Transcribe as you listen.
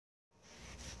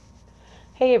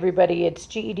Hey everybody, it's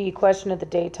GED question of the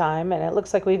day time, and it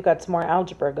looks like we've got some more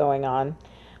algebra going on.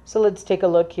 So let's take a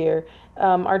look here.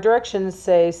 Our directions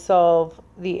say solve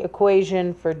the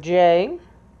equation for J.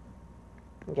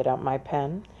 Get out my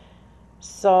pen.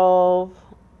 Solve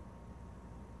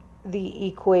the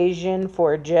equation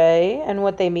for J, and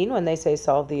what they mean when they say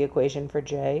solve the equation for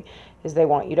J is they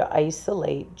want you to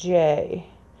isolate J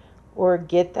or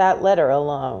get that letter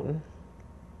alone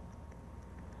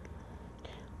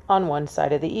on one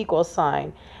side of the equal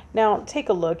sign. Now take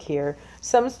a look here.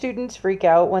 Some students freak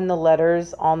out when the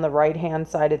letter's on the right hand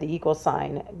side of the equal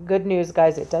sign. Good news,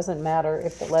 guys, it doesn't matter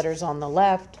if the letter's on the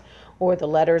left or the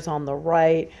letter's on the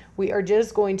right. We are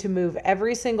just going to move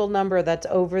every single number that's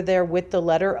over there with the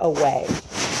letter away.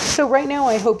 So right now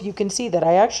I hope you can see that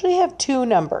I actually have two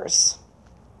numbers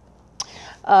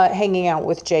hanging out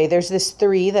with J. There's this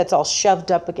 3 that's all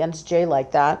shoved up against J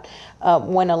like that.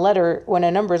 When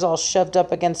a number is all shoved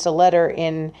up against a letter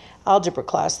in algebra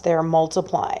class, they're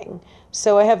multiplying.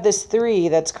 So I have this 3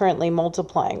 that's currently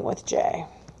multiplying with J,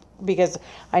 because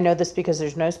I know this because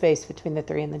there's no space between the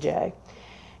 3 and the J.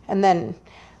 And then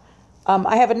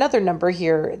I have another number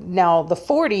here. Now the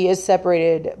 40 is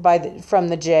separated from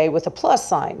the J with a plus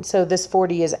sign. So this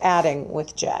 40 is adding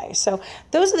with J. So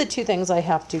those are the two things I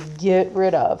have to get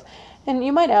rid of. And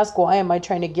you might ask, why am I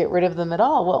trying to get rid of them at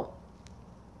all? Well,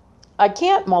 I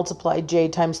can't multiply J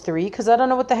times 3 because I don't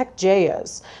know what the heck J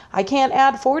is. I can't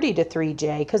add 40 to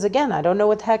 3J because, again, I don't know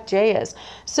what the heck J is.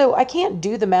 So I can't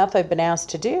do the math I've been asked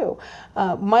to do.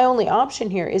 My only option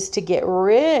here is to get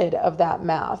rid of that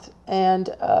math and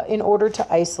in order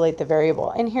to isolate the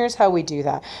variable. And here's how we do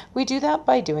that. We do that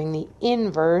by doing the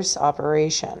inverse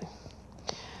operation.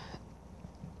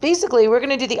 Basically, we're going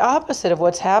to do the opposite of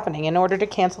what's happening in order to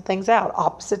cancel things out.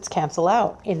 Opposites cancel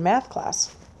out in math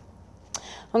class.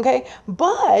 Okay,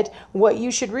 but what you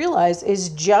should realize is,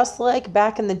 just like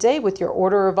back in the day with your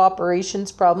order of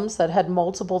operations problems that had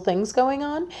multiple things going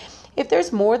on, if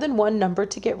there's more than one number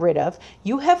to get rid of,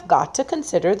 you have got to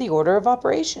consider the order of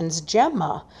operations,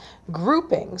 gemma,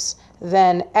 groupings,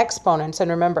 then exponents.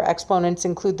 And remember, exponents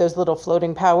include those little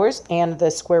floating powers and the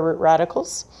square root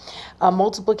radicals,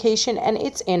 multiplication and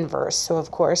its inverse. So,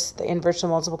 of course, the inverse of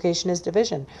multiplication is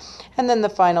division. And then the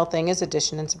final thing is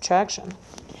addition and subtraction.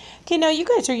 Okay, now you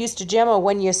guys are used to gemma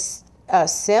when you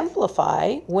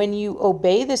simplify, when you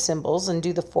obey the symbols and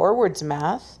do the forwards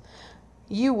math,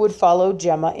 you would follow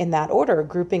gemma in that order: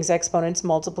 groupings, exponents,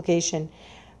 multiplication,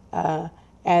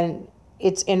 and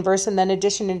its inverse, and then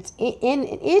addition in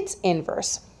its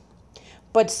inverse.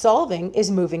 But solving is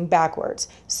moving backwards.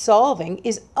 Solving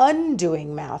is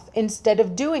undoing math. Instead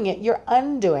of doing it, you're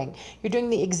undoing. You're doing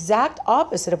the exact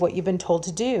opposite of what you've been told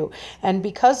to do. And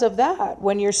because of that,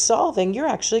 when you're solving, you're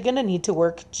actually going to need to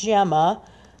work gemma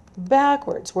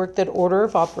backwards, work that order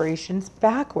of operations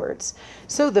backwards.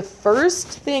 So the first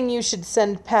thing you should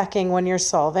send packing when you're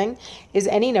solving is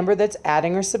any number that's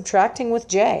adding or subtracting with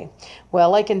J.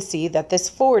 Well, I can see that this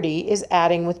 40 is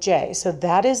adding with J. So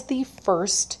that is the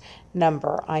first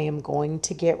number I am going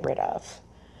to get rid of.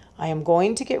 I am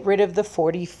going to get rid of the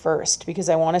 40 first because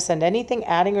I want to send anything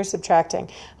adding or subtracting.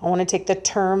 I want to take the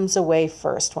terms away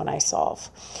first when I solve.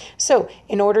 So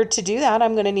in order to do that,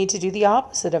 I'm going to need to do the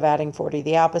opposite of adding 40.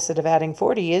 The opposite of adding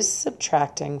 40 is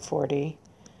subtracting 40.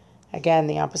 Again,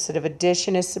 the opposite of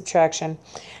addition is subtraction.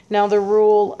 Now, the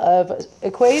rule of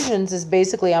equations is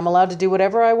basically I'm allowed to do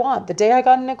whatever I want. The day I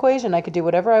got an equation, I could do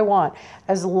whatever I want,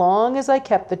 as long as I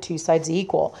kept the two sides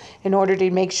equal. In order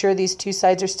to make sure these two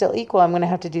sides are still equal, I'm going to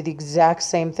have to do the exact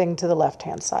same thing to the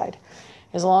left-hand side.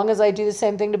 As long as I do the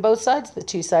same thing to both sides, the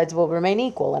two sides will remain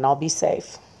equal, and I'll be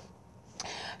safe.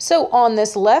 So on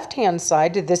this left-hand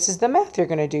side, this is the math you're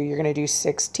going to do. You're going to do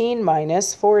 16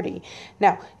 minus 40.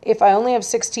 Now, if I only have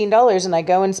 $16 and I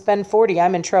go and spend 40,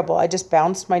 I'm in trouble. I just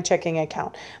bounced my checking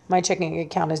account. My checking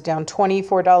account is down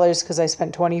 $24 because I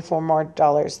spent $24 more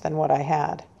than what I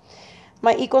had.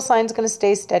 My equal sign is going to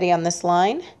stay steady on this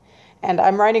line, and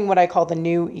I'm writing what I call the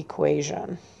new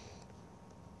equation.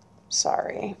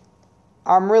 Sorry.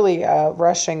 I'm really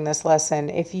rushing this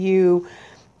lesson. If you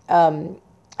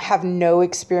have no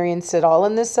experience at all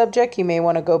in this subject, you may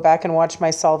want to go back and watch my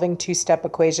solving two-step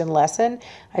equation lesson.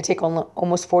 I take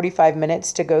almost 45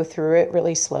 minutes to go through it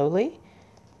really slowly.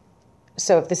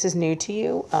 So if this is new to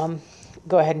you,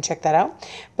 go ahead and check that out.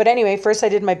 But anyway, first I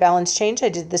did my balance change. I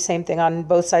did the same thing on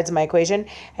both sides of my equation.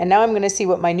 And now I'm going to see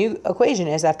what my new equation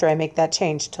is after I make that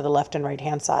change to the left and right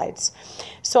hand sides.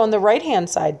 So on the right hand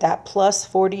side, that plus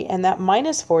 40 and that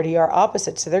minus 40 are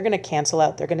opposite. So they're going to cancel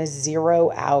out. They're going to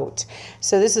zero out.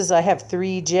 So this is, I have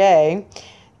 3J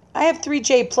I have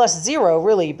 3j plus 0,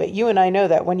 really, but you and I know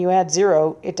that when you add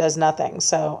 0, it does nothing.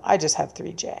 So I just have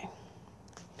 3j.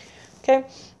 Okay.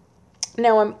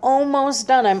 Now I'm almost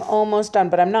done,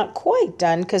 but I'm not quite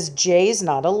done because J's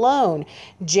not alone.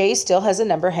 J still has a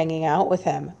number hanging out with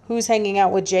him. Who's hanging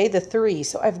out with J? The 3.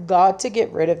 So I've got to get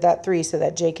rid of that 3 so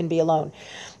that J can be alone.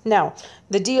 Now,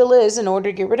 the deal is, in order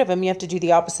to get rid of him, you have to do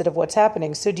the opposite of what's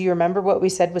happening. So do you remember what we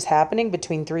said was happening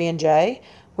between 3 and J?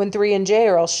 When 3 and J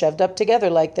are all shoved up together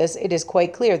like this, it is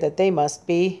quite clear that they must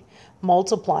be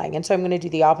multiplying. And so I'm going to do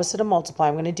the opposite of multiply.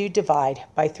 I'm going to do divide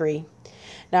by 3.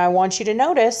 Now I want you to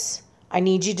notice, I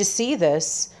need you to see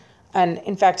this. And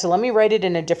in fact, let me write it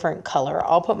in a different color.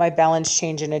 I'll put my balance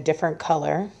change in a different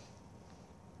color.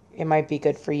 It might be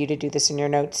good for you to do this in your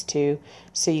notes too,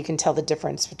 so you can tell the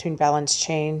difference between balance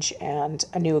change and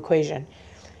a new equation.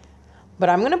 But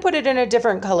I'm going to put it in a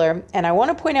different color, and I want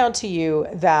to point out to you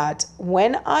that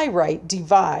when I write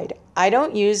divide, I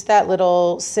don't use that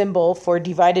little symbol for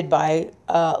divided by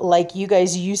like you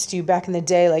guys used to back in the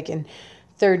day, like in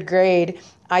 3rd grade.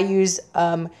 I use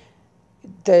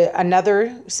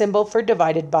another symbol for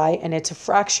divided by, and it's a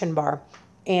fraction bar.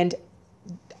 And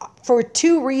for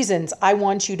 2 reasons, I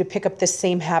want you to pick up the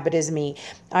same habit as me.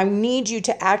 I need you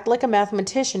to act like a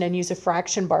mathematician and use a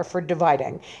fraction bar for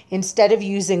dividing instead of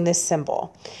using this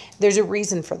symbol. There's a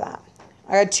reason for that.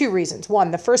 I got 2 reasons. One,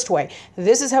 the first way,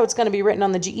 this is how it's going to be written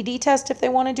on the GED test if they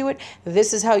want to do it.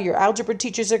 This is how your algebra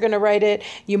teachers are going to write it.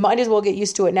 You might as well get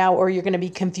used to it now, or you're going to be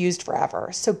confused forever.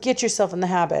 So get yourself in the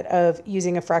habit of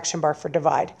using a fraction bar for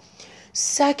divide.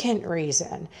 Second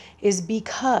reason is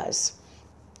because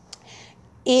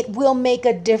it will make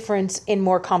a difference in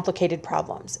more complicated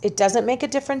problems. It doesn't make a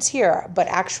difference here, but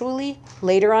actually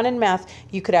later on in math,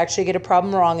 you could actually get a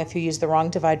problem wrong if you use the wrong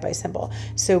divide by symbol.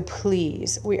 So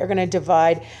please, we are going to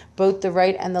divide both the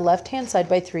right and the left-hand side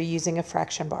by 3 using a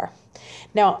fraction bar.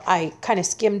 Now, I kind of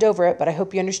skimmed over it, but I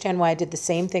hope you understand why I did the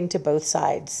same thing to both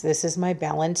sides. This is my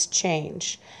balance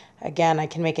change. Again, I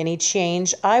can make any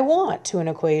change I want to an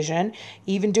equation,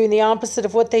 even doing the opposite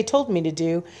of what they told me to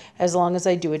do, as long as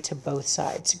I do it to both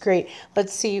sides. Great.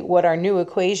 Let's see what our new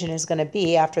equation is going to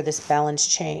be after this balance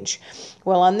change.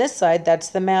 Well, on this side, that's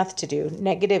the math to do.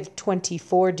 Negative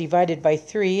 24 divided by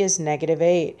 3 is negative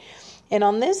 8. And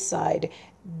on this side,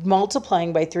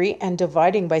 multiplying by 3 and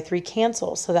dividing by 3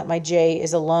 cancel so that my J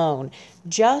is alone.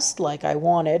 Just like I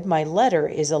wanted, my letter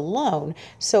is alone,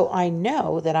 so I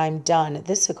know that I'm done.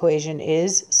 This equation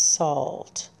is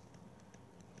solved.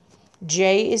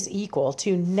 J is equal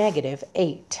to negative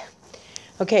 8.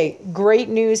 Okay, great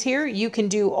news here. You can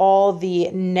do all the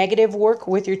negative work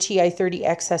with your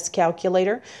TI-30XS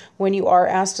calculator. When you are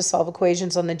asked to solve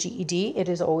equations on the GED, it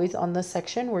is always on the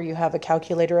section where you have a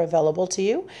calculator available to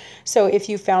you. So if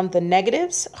you found the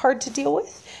negatives hard to deal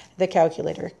with, the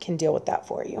calculator can deal with that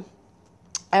for you.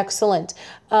 Excellent.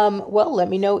 Well, let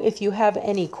me know if you have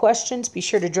any questions. Be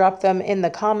sure to drop them in the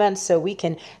comments so we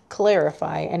can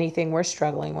clarify anything we're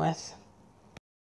struggling with.